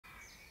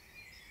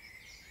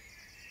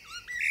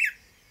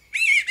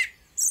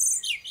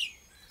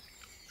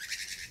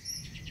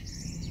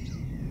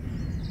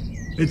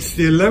It's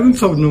the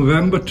 11th of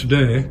November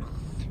today,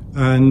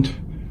 and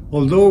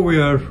although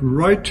we are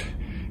right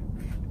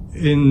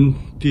in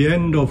the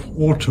end of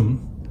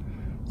autumn,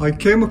 I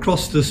came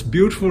across this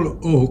beautiful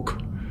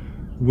oak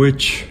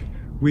which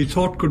we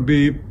thought could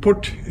be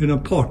put in a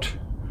pot,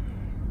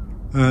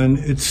 and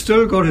it's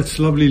still got its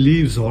lovely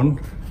leaves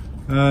on.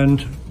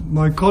 And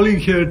my colleague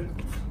here,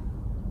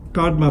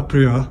 Padma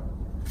Priya,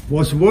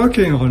 was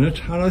working on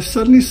it, and I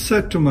suddenly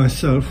said to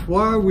myself,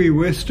 why are we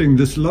wasting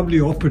this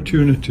lovely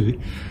opportunity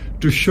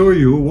to show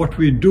you what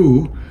we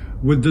do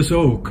with this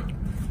oak?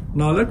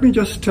 Now let me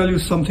just tell you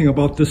something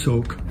about this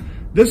oak.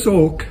 This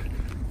oak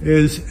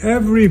is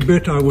every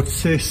bit, I would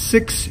say,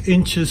 6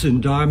 inches in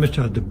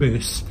diameter at the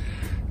base.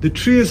 The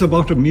tree is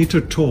about 1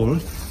 meter tall,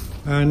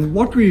 and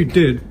what we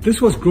did,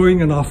 this was growing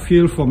in our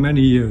field for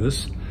many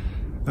years,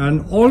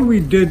 and all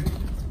we did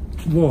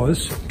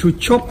was to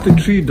chop the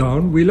tree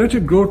down. We let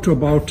it grow to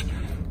about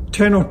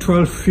 10 or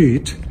 12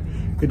 feet.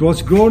 It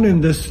was grown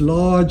in this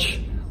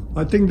large,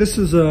 I think this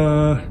is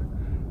a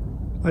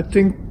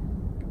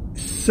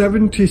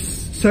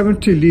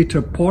 70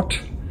 liter pot,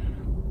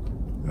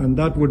 and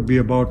that would be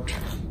about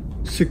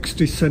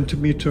 60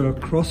 centimeter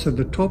across at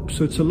the top,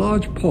 so it's a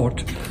large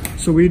pot.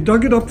 So we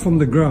dug it up from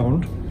the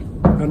ground,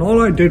 and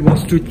all I did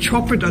was to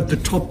chop it at the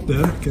top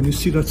there. Can you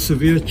see that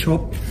severe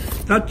chop?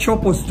 That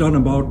chop was done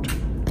about,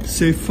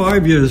 say,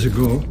 5 years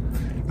ago,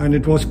 and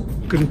it was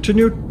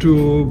continued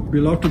to be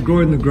allowed to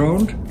grow in the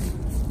ground,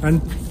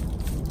 and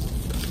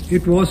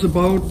it was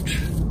about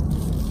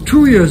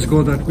 2 years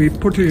ago that we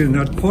put it in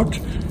that pot,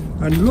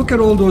 and look at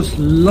all those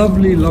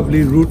lovely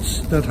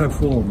roots that have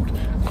formed.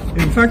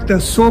 In fact,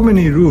 there's so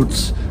many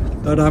roots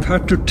that I've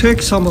had to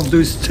take some of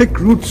these thick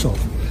roots off.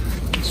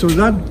 So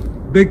that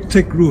big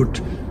thick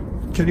root,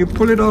 can you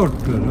pull it out,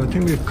 Bill? I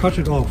think we've cut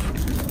it off.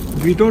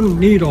 We don't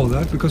need all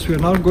that because we are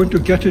now going to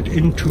get it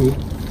into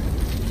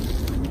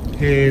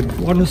a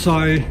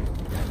bonsai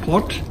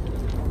pot.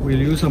 We'll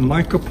use a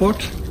mica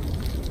pot.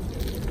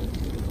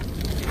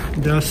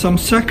 There are some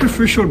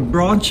sacrificial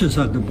branches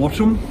at the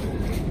bottom,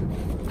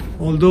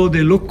 although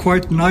they look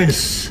quite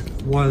nice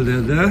while they're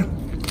there,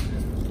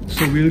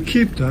 so we'll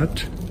keep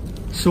that.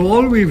 So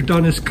all we've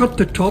done is cut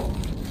the top,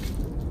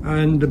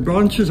 and the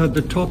branches at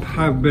the top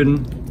have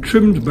been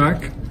trimmed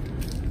back,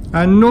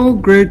 and no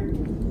great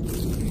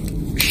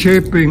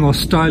shaping or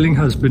styling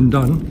has been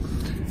done.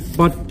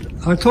 But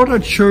I thought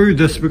I'd show you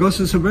this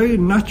because it's a very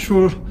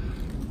natural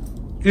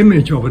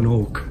image of an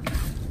oak.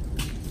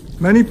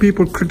 Many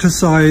people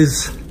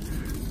criticize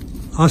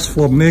us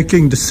for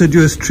making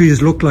deciduous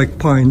trees look like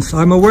pines.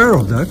 I'm aware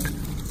of that.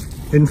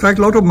 In fact,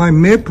 a lot of my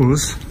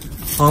maples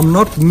are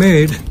not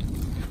made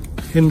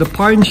in the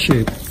pine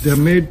shape. They're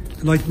made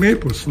like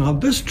maples. Now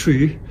this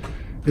tree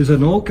is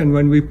an oak, and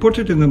when we put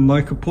it in the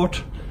mica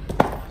pot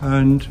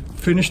and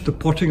finish the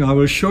potting, I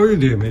will show you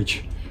the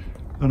image,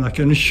 and I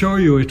can assure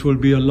you it will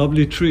be a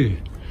lovely tree.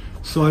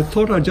 So I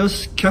thought I'd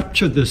just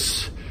capture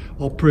this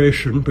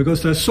operation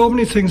because there's so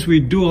many things we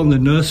do on the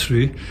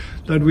nursery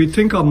that we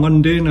think are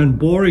mundane and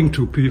boring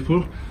to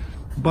people,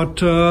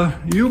 but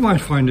you might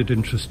find it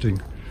interesting.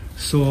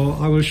 So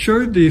I will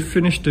show you the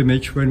finished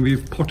image when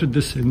we've potted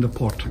this in the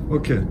pot.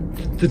 Okay,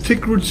 the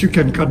thick roots you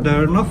can cut.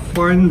 There are enough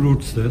fine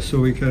roots there,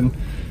 so we can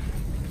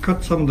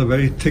cut some of the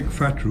very thick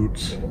fat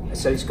roots.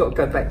 So it's got to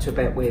go back to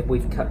about where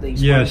we've cut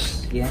these.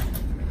 Yes. ones. Yeah.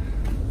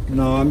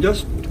 Now I'm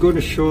just going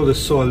to show the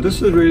soil.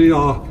 This is really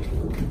our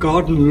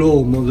garden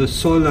loam, or the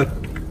soil that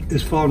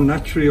is found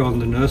naturally on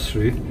the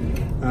nursery,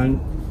 and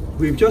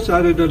we've just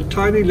added a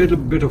tiny little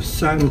bit of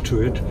sand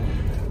to it.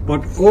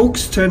 But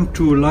oaks tend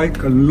to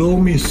like a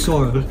loamy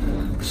soil,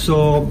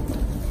 so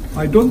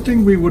I don't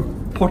think we would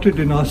pot it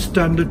in our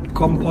standard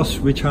compost,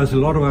 which has a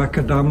lot of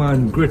macadamia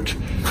and grit,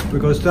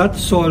 because that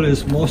soil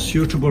is more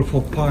suitable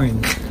for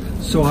pines.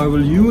 So I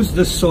will use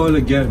this soil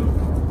again,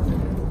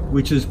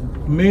 which is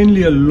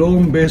mainly a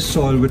loam based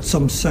soil with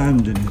some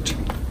sand in it.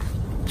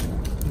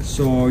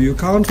 So you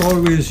can't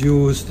always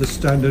use the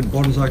standard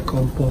bonsai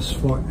compost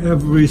for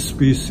every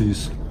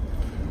species.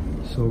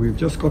 So we've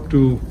just got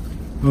to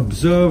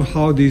observe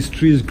how these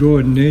trees grow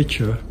in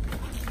nature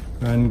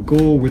and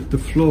go with the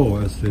flow,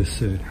 as they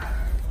say.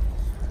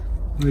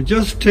 We're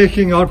just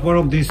taking out one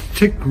of these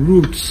thick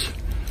roots,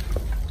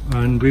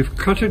 and we've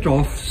cut it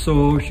off.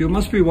 So you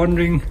must be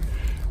wondering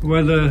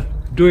whether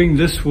doing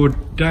this would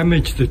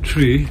damage the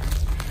tree,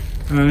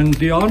 and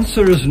the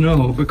answer is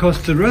no,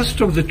 because the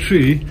rest of the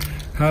tree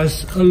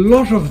has a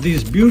lot of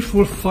these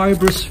beautiful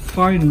fibrous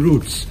fine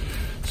roots.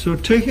 So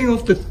taking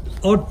off the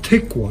odd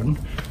thick one,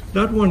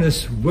 that one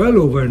is well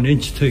over 1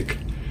 inch thick.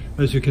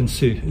 As you can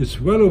see,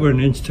 it's well over 1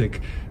 inch thick.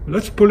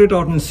 Let's pull it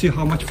out and see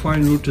how much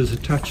fine root is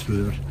attached to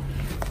that.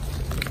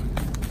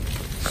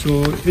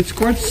 So it's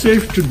quite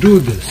safe to do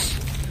this.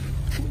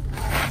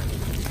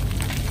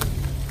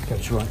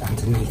 Goes right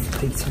underneath,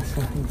 Peter,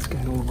 so it's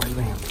going all the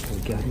way round. There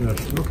we go.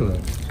 Yes, look at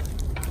that.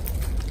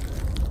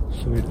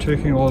 So we're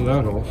taking all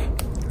that off.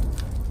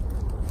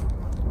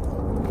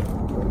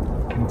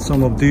 And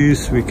some of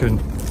these we can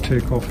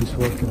take off as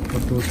well, and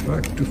put those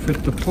back to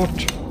fit the pot.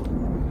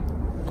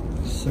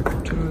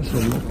 Secateurs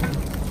are looking.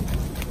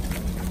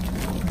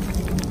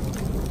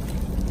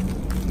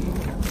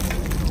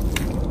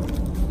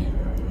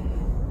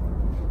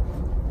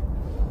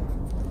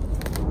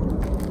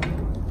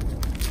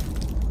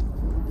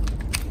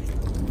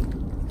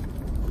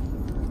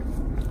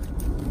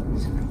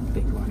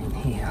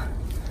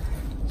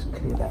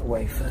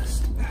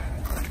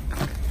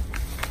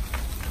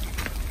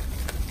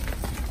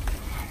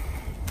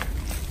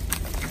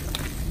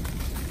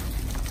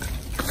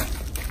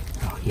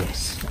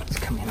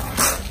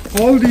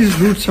 all these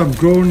roots have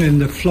grown in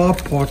the flower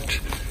pot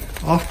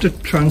after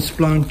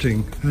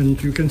transplanting,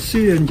 and you can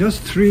see in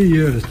just 3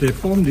 years they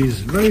form these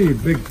very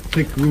big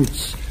thick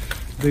roots.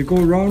 They go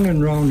round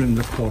and round in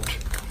the pot.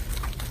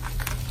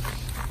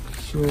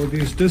 So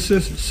these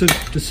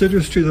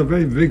deciduous trees are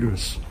very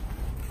vigorous.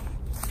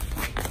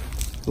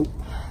 Oh,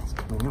 it's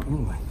coming out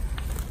anyway.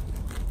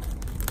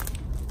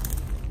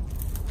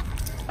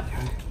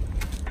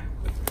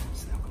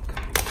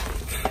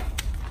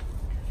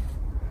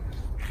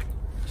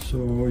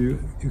 So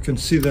you can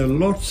see there are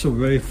lots of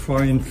very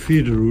fine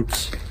feeder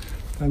roots,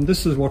 and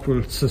this is what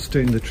will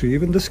sustain the tree.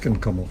 Even this can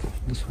come off,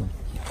 this one.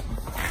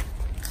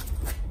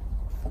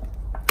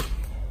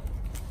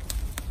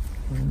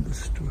 And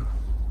this too.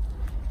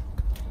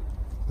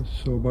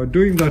 So by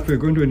doing that, we're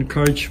going to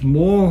encourage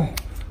more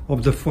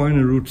of the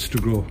finer roots to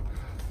grow.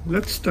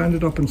 Let's stand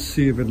it up and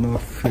see if it now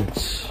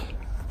fits.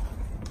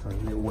 A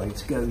little way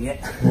to go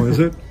yet. Oh, is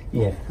it?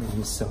 Yeah, on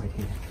this side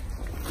here.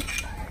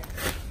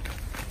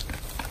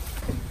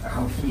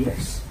 Oh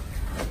yes,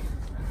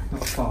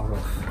 not far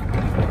off.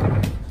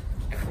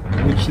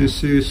 Which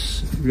this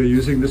is, we're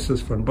using this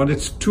as fun, but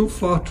it's too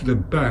far to the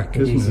back,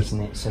 isn't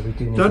it? So we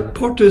do need that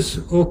pot is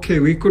okay.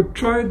 We could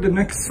try the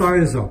next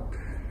size up.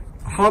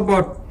 How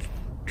about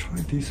try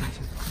these?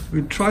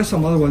 We'll try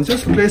some other ones.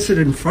 Just place it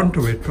in front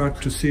of it, try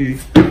to see.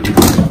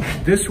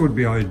 This would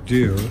be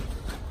ideal.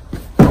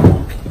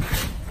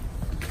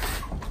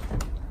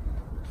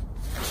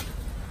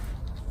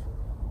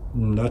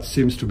 That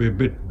seems to be a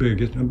bit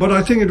big, but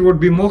I think it would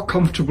be more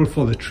comfortable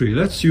for the tree.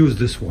 Let's use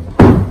this one.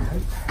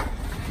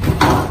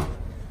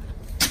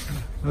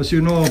 As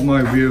you know of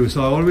my views,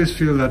 I always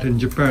feel that in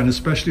Japan,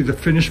 especially the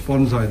finished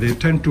bonsai, they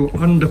tend to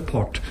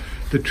underpot.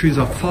 The trees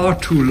are far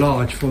too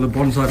large for the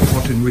bonsai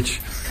pot in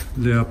which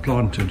they are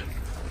planted.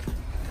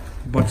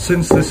 But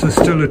since this is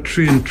still a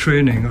tree in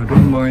training, I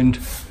don't mind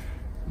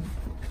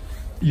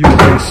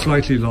using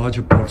slightly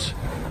larger pots.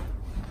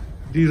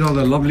 These are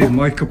the lovely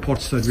mica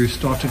pots that we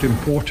started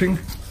importing.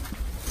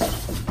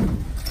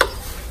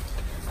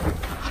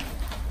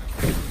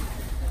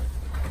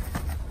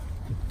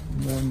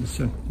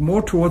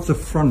 More towards the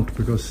front,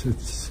 because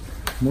it's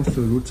most of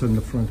the roots are in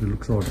the front. It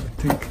looks odd. I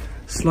think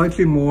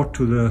slightly more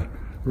to the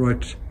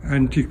right,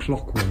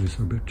 anti-clockwise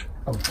a bit.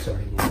 Oh,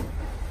 sorry. Yeah,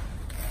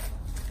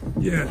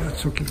 yeah,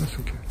 that's okay. That's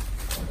okay.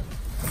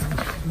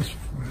 That's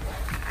fine.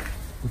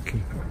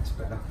 Okay. That's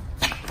better.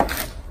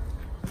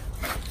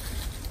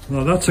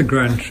 Now that's a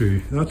grand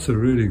tree. That's a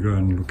really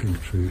grand looking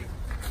tree.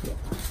 Yeah.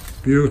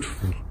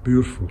 Beautiful,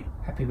 beautiful.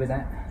 Happy with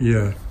that?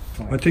 Yeah.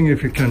 I think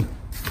if you can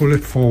pull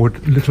it forward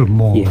a little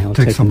more, yeah,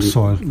 take some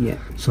soil, yeah,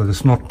 so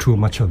there's not too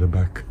much at the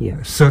back.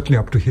 Yeah. Certainly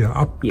up to here,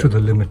 up yeah, to the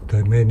limit.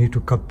 They may need to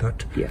cut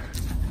that. Yeah.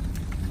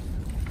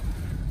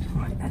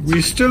 Right,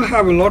 we still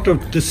have a lot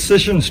of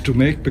decisions to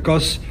make,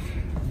 because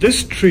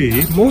this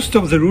tree, most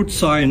of the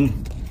roots are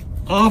in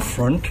our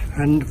front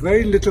and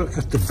very little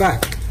at the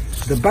back.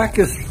 The back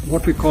is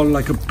what we call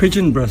like a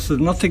pigeon breast.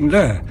 There's nothing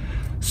there.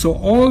 So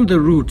all the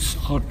roots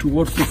are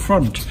towards the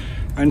front.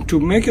 And to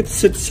make it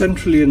sit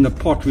centrally in the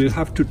pot, we'll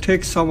have to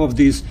take some of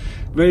these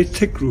very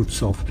thick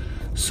roots off.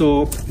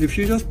 So if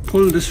you just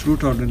pull this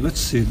root out, and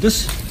let's see,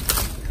 this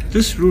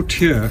root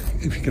here,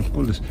 if you can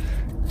pull this,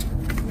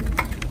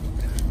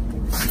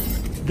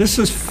 this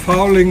is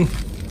fouling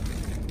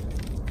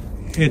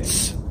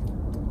its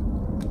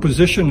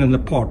position in the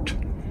pot.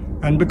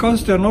 And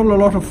because there are not a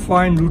lot of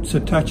fine roots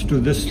attached to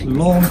this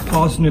long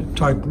parsnip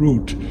type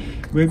root,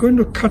 we're going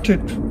to cut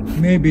it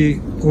maybe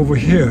over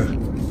here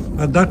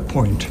at that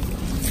point.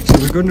 So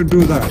we're going to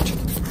do that.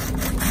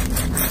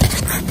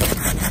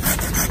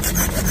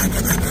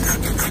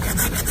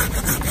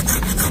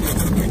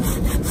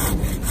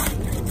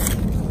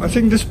 I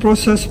think this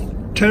process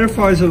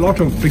terrifies a lot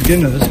of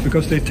beginners,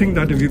 because they think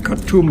that if you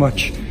cut too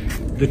much,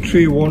 the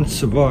tree won't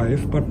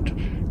survive. But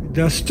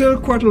there are still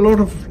quite a lot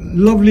of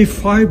lovely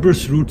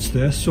fibrous roots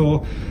there,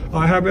 so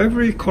I have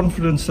every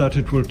confidence that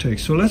it will take.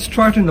 So let's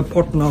try it in the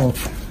pot now,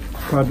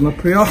 Padma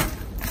Priya.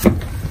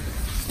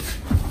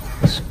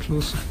 As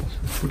close as possible.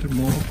 Put it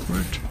more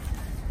upright.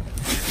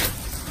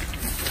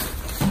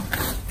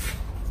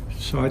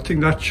 So I think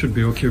that should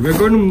be okay. We're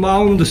going to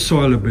mound the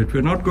soil a bit.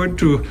 We're not going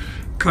to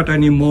cut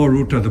any more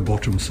root at the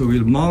bottom. So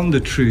we'll mound the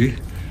tree,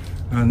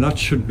 and that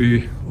should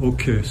be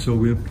okay. So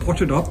we'll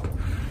pot it up.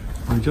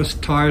 We'll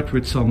just tie it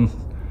with some,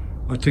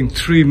 I think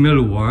 3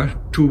 mil wire,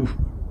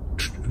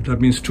 that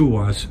means 2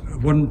 wires,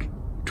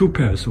 2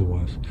 pairs of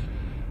wires.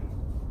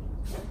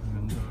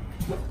 And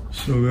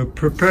so we're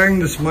preparing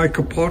this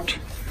mica pot,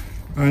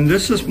 and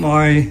this is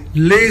my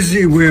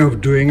lazy way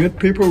of doing it.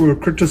 People will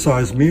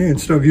criticize me.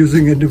 Instead of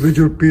using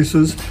individual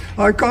pieces,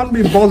 I can't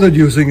be bothered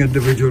using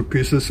individual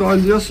pieces, so I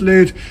just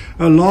laid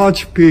a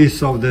large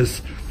piece of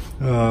this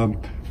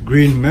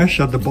green mesh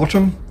at the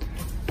bottom,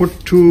 put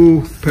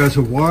 2 pairs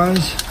of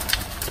wires,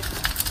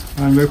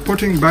 and we're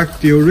putting back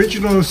the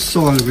original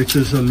soil, which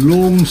is a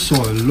loam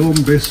soil,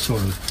 loam-based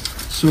soil.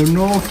 So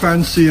no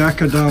fancy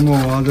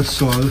Akadama or other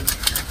soil.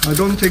 I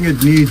don't think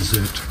it needs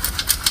it.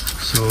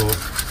 So,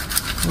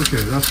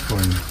 okay, that's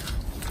fine.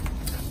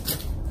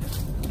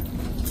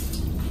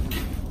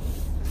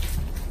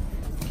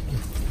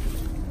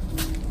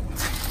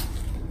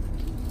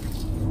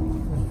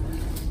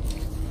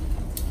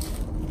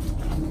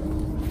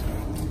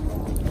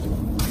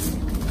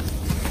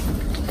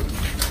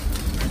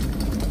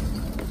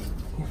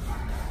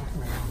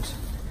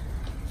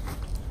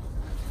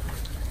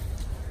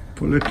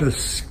 pull it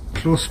as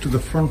close to the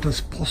front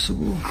as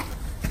possible.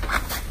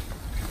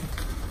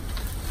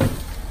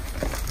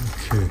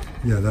 Okay,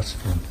 yeah, that's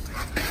fine.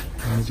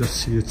 Let me just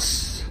see, I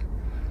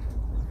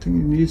think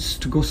it needs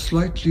to go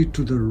slightly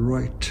to the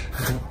right,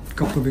 a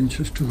couple of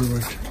inches to the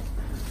right.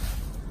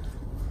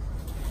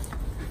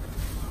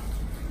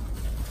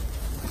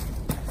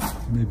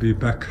 Maybe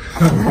back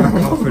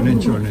half an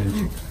inch or an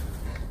inch.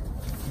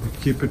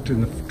 But keep it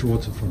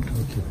towards the front.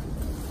 Okay.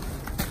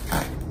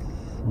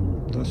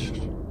 That's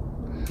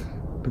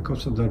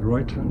because of that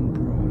right hand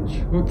branch.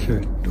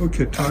 Okay,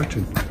 okay,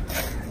 tighten.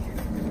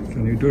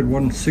 Can you do it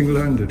one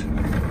single-handed?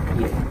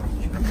 Yeah.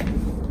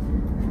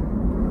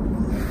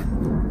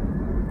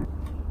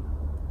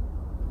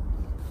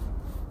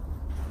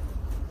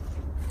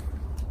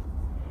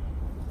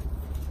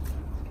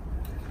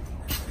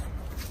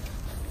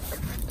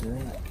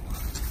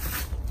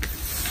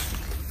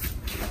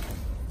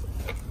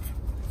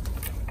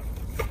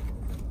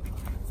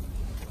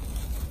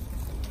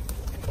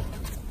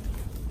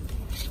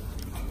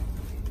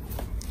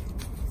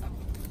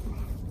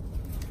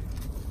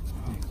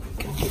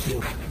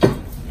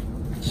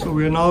 So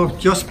we're now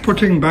just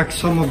putting back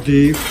some of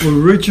the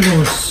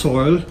original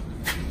soil,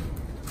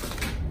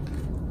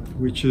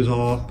 which is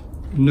our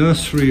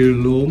nursery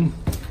loam.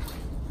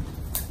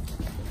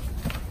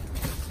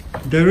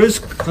 There is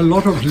a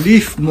lot of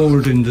leaf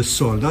mold in this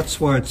soil, that's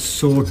why it's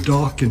so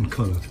dark in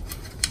color.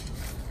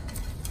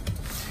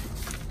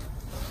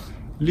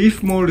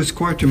 Leaf mold is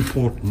quite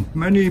important.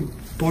 Many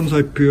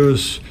bonsai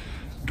peers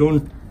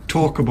don't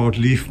talk about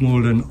leaf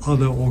mold and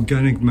other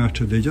organic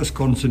matter, they just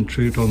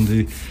concentrate on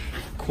the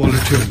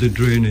quality of the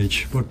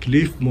drainage, but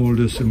leaf mold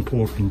is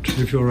important.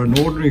 If you're an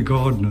ordinary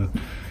gardener,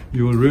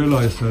 you will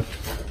realize that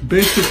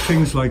basic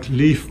things like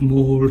leaf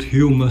mold,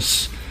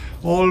 humus,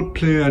 all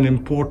play an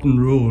important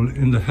role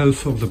in the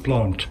health of the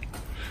plant.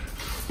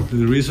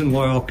 The reason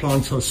why our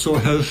plants are so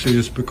healthy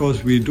is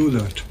because we do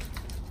that.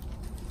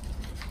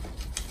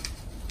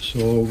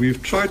 So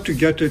we've tried to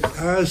get it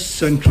as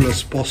central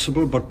as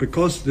possible, but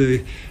because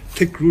the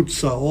thick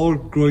roots are all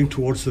growing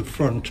towards the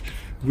front,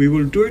 we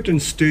will do it in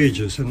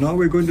stages. And now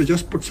we're going to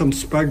just put some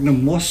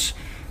sphagnum moss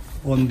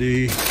on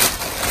the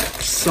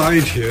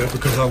side here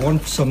because I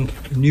want some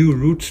new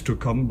roots to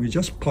come. We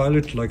just pile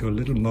it like a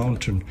little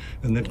mountain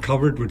and then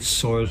cover it with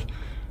soil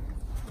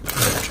on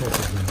top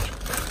of that.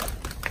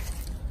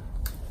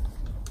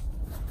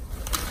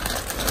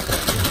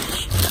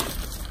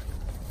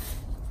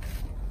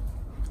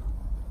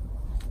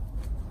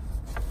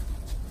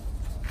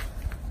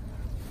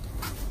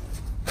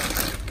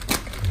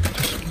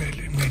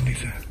 Mainly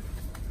that.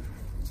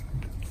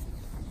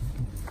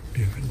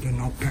 Yeah, and then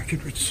I'll pack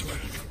it with soil.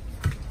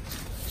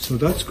 So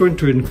that's going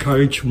to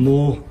encourage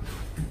more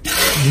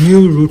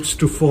new roots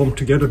to form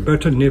to get a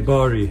better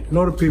nebari. A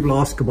lot of people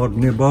ask about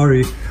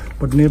nebari,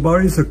 but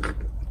nebari is a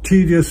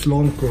tedious,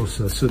 long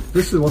process. So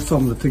this is what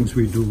some of the things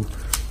we do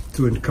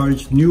to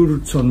encourage new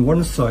roots on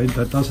one side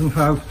that doesn't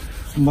have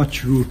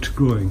much root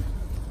growing.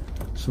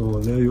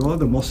 So there you are,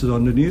 the moss is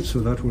underneath, so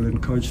that will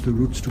encourage the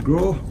roots to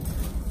grow.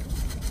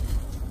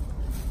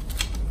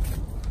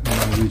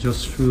 We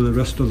just fill the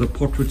rest of the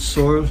pot with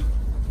soil.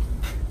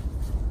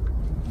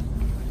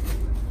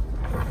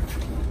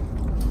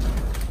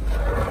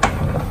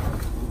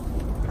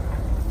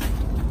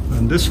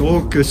 And this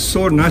oak is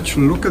so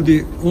natural. Look at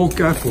the oak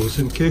apples.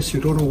 In case you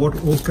don't know what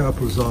oak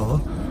apples are,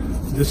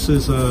 this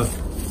is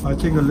I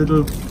think a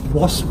little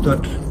wasp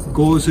that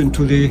goes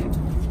into the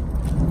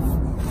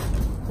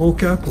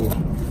oak apple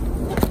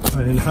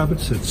and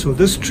inhabits it. So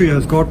this tree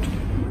has got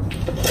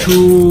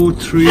 2,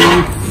 3,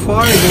 5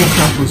 oak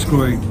apples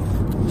growing.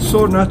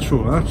 So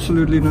natural,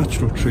 absolutely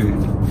natural tree.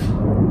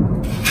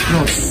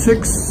 No,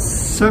 6,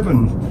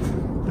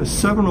 7. There's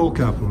 7 oak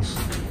apples.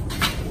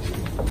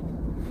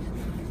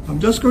 I'm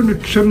just going to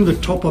trim the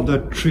top of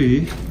that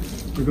tree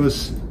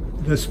because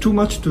there's too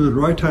much to the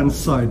right hand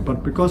side,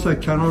 but because I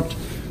cannot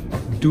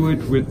do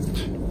it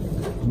with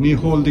me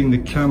holding the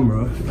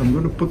camera, I'm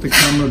going to put the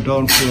camera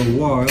down for a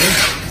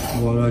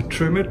while I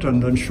trim it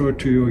and then show it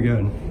to you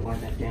again.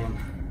 Wind that down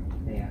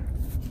there.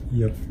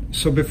 Yep.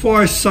 So before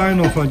I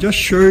sign off, I'll just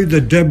show you the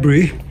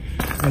debris.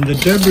 And the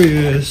debris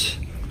is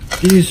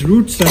these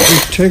roots that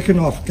we've taken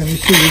off. Can you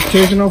see? We've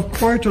taken off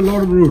quite a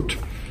lot of root.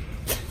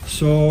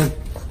 So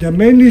they're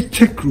mainly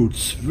thick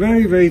roots,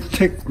 very, very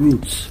thick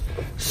roots.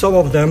 Some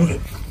of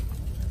them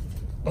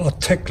are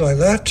thick like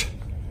that.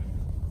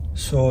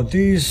 So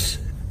these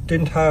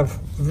didn't have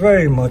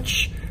very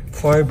much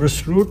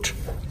fibrous root.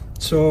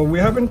 So we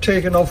haven't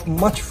taken off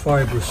much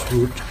fibrous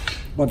root,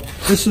 but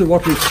this is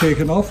what we've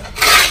taken off.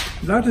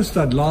 That is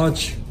that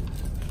large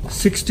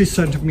 60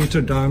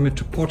 centimeter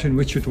diameter pot in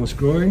which it was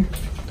growing.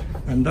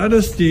 And that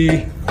is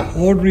the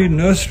ordinary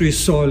nursery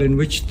soil in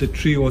which the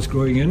tree was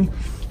growing in,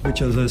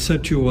 which, as I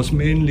said to you, was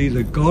mainly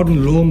the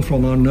garden loam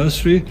from our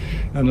nursery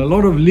and a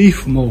lot of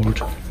leaf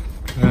mold.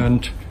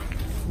 And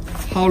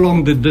how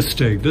long did this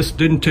take? This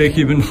didn't take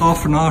even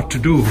half an hour to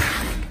do.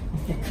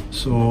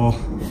 So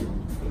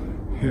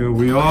here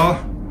we are.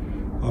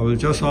 I will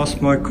just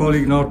ask my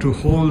colleague now to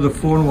hold the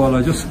phone while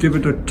I just give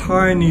it a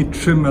tiny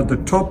trim at the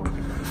top.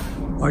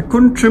 I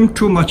couldn't trim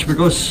too much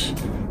because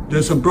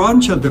there's a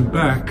branch at the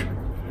back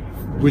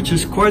which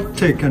is quite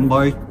thick, and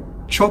by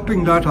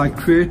chopping that I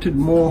created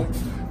more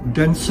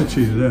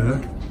density there,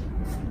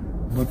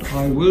 but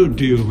I will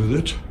deal with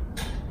it.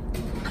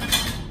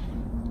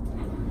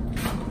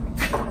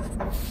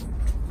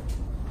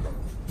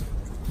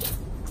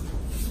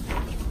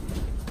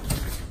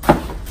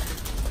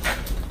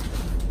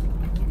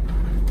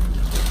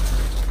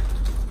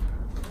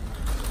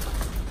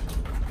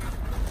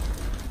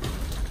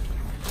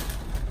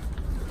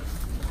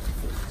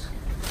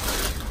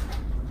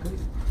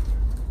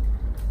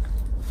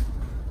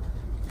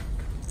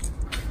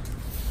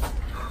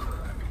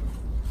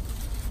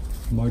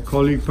 My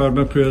colleague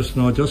Parmapriya is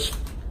now just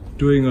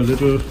doing a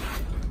little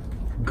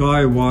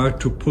guy wire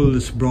to pull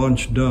this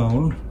branch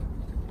down.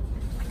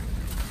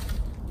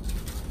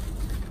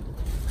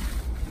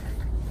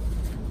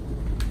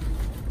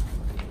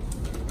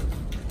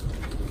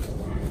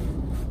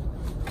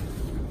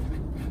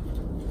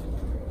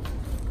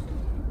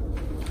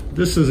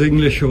 This is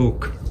English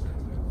oak,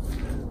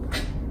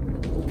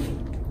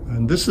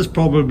 and this is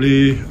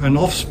probably an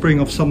offspring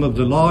of some of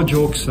the large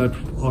oaks that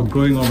are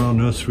growing on our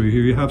nursery.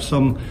 Here we have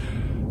some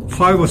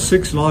 5 or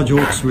 6 large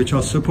oaks which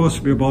are supposed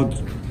to be about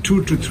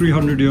 200 to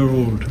 300 year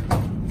old.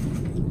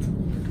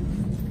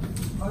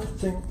 I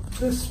think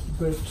this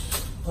bit,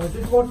 I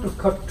didn't want to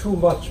cut too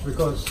much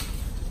because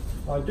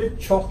I did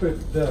chop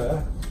it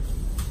there,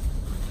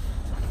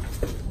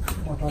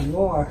 but I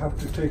know I have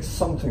to take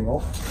something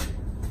off.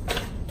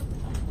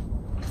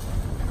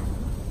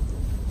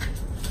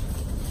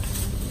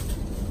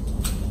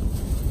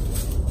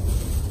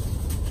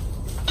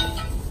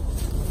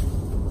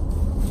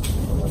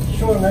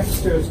 Sure,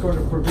 next year it's going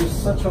to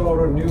produce such a lot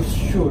of new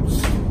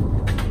shoots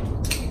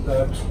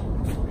that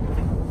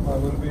I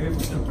will be able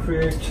to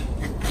create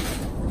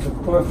the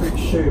perfect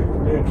shape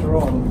later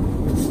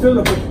on. It's still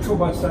a bit too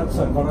much that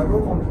side, but I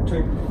don't want to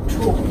take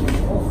too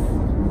much off.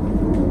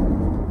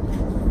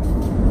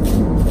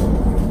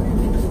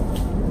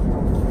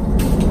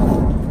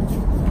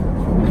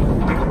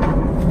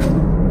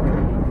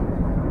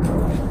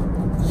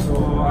 So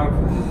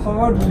I've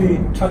hardly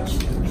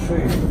touched the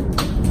tree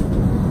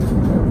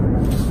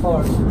as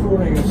far as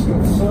pruning is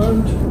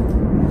concerned.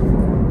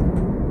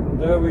 And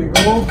there we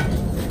go.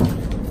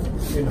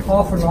 In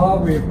half an hour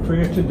we have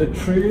created the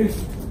tree,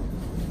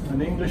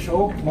 an English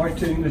oak,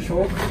 mighty English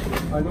oak.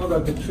 I know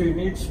that the tree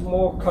needs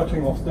more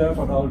cutting off there,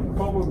 but I'll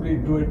probably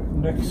do it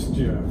next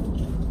year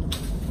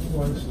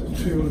once the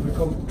tree will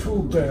become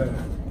too bare.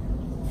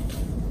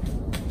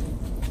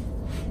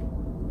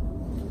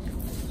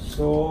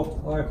 So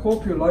I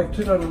hope you liked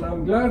it, and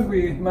I'm glad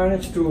we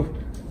managed to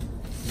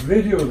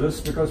video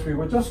this because we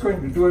were just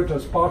going to do it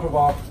as part of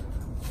our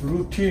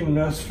routine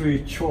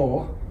nursery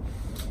chore.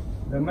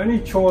 There are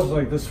many chores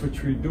like this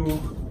which we do,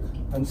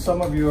 and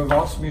some of you have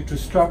asked me to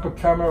strap a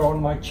camera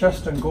on my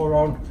chest and go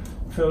around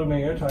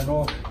filming it. I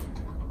know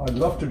I'd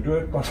love to do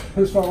it, but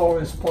it's not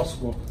always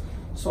possible.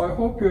 So I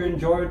hope you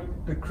enjoyed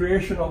the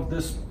creation of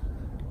this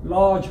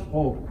large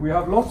oak. We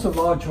have lots of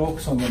large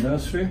oaks on the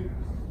nursery.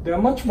 They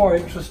are much more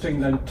interesting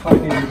than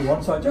tiny little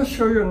ones. I'll just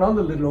show you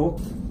another little oak.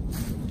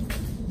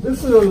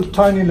 This is a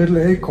tiny little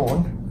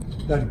acorn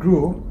that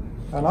grew,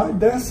 and I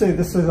dare say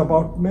this is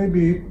about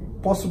maybe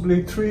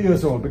possibly 3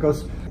 years old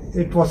because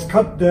it was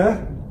cut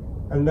there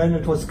and then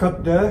it was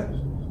cut there.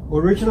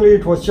 Originally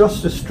it was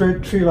just a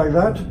straight tree like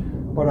that,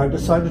 but I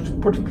decided to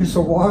put a piece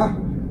of wire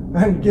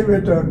and give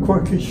it a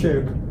quirky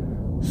shape.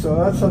 So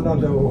that's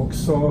another oak.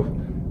 So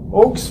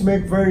oaks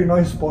make very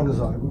nice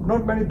bonsai.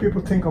 Not many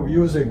people think of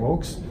using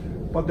oaks,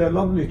 but they're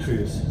lovely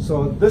trees.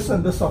 So this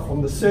and this are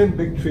from the same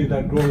big tree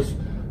that grows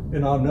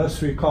in our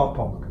nursery car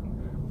park.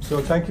 So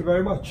thank you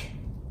very much.